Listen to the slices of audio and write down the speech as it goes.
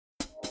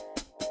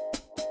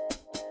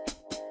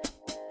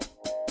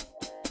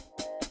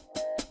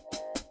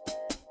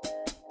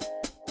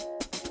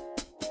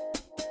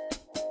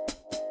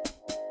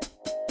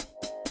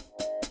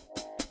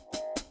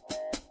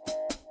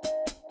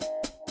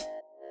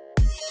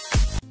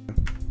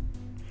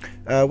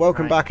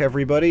Welcome Right. back,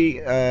 everybody.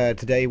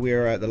 Today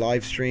we're at the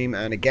live stream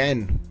and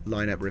again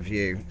lineup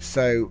review.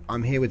 So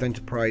I'm here with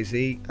Enterprise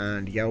E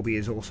and Yelby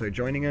is also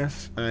joining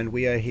us, and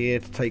we are here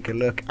to take a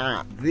look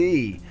at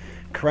the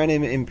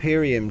Krenim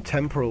Imperium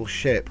Temporal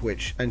ship,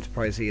 which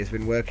Enterprise E has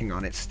been working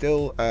on. It's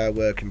still a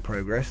work in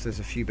progress. There's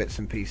a few bits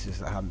and pieces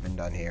that haven't been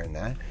done here and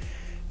there,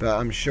 but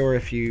I'm sure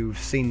if you've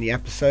seen the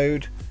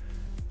episode,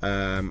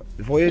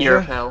 Voyager. Year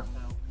of Hell.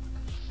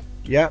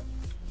 Yeah.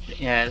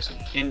 Yeah, it's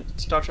in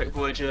Star Trek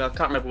Voyager. I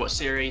can't remember what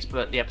series,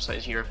 but the episode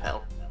is Year of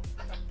Hell.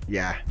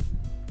 Yeah.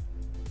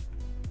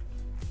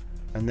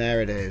 And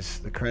there it is,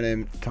 the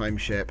Krenim time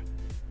ship.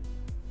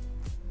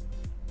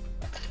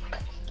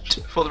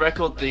 For the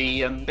record,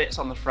 the bits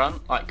on the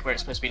front, like where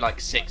it's supposed to be like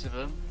 6 of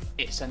them,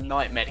 it's a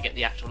nightmare to get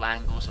the actual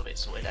angles of it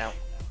sorted out.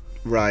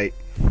 Right.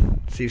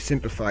 So you've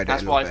simplified it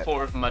That's a little why bit.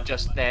 4 of them are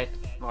just there,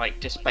 like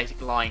just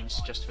basic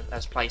lines, just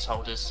as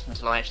placeholders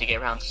until I actually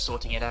get around to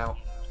sorting it out.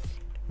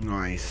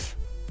 Nice.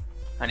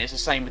 And it's the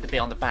same with the bit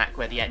on the back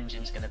where the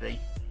engine's going to be.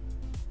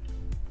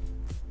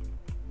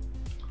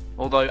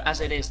 Although, as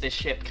it is, this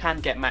ship can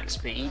get max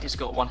speed. It's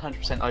got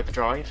 100%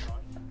 overdrive,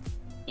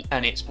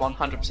 and it's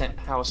 100%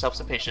 power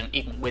self-sufficient,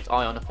 even with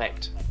ion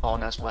effect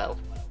on as well.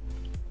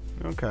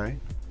 Okay.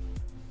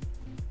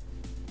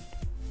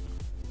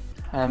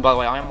 And by the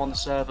way, I am on the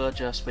server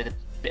just with a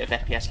bit of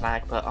FPS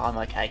lag, but I'm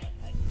okay.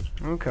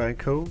 Okay,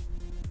 cool.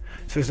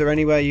 So is there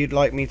anywhere you'd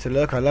like me to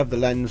look? I love the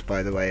lens,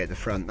 by the way, at the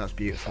front. That's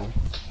beautiful.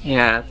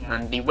 Yeah,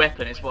 and the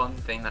weapon is one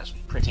thing that's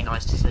pretty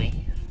nice to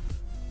see.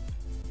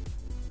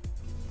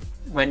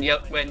 When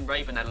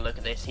Raven had a look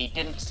at this, he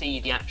didn't see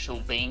the actual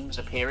beams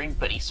appearing,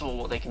 but he saw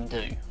what they can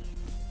do.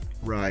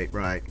 Right,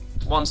 right.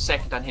 1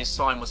 second and his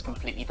sign was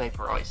completely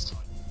vaporized.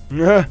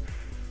 So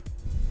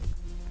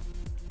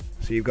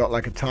you've got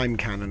like a time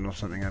cannon or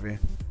something, have you?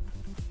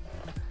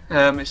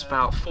 It's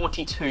about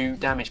 42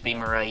 damage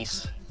beam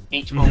arrays.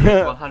 Each one with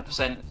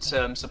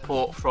 100%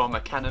 support from a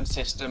cannon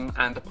system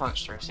and a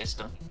punch-through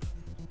system.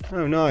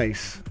 Oh,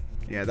 nice.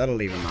 Yeah, that'll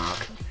leave a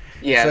mark.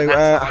 Yeah. So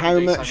that's how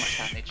do so much,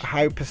 damage.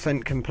 how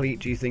percent complete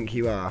do you think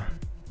you are?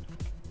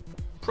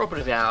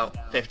 Probably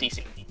about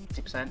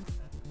 50-60%.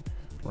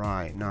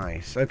 Right,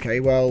 nice. Okay,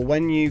 well,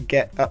 when you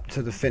get up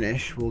to the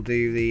finish, we'll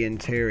do the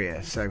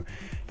interior. So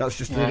that's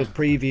just a little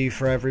preview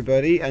for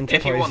everybody.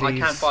 If you want, I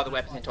can Enterprise's fire the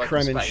weapons into open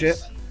Krenim space. ship.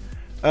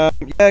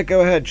 Yeah,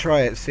 go ahead,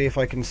 try it. See if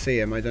I can see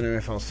him. I don't know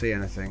if I'll see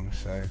anything.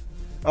 So,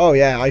 oh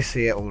yeah, I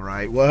see it all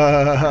right.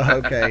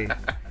 Whoa, okay.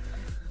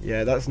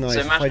 Yeah, that's nice. So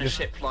If imagine I a just...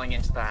 ship flying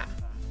into that.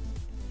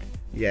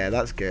 Yeah,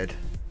 that's good.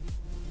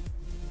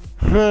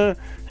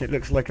 It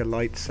looks like a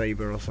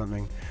lightsaber or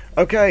something.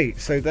 Okay,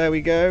 so there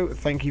we go.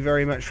 Thank you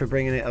very much for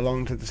bringing it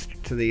along to the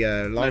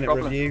lineup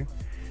problem. review,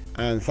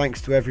 and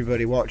thanks to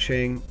everybody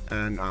watching.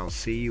 And I'll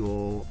see you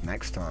all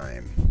next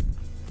time.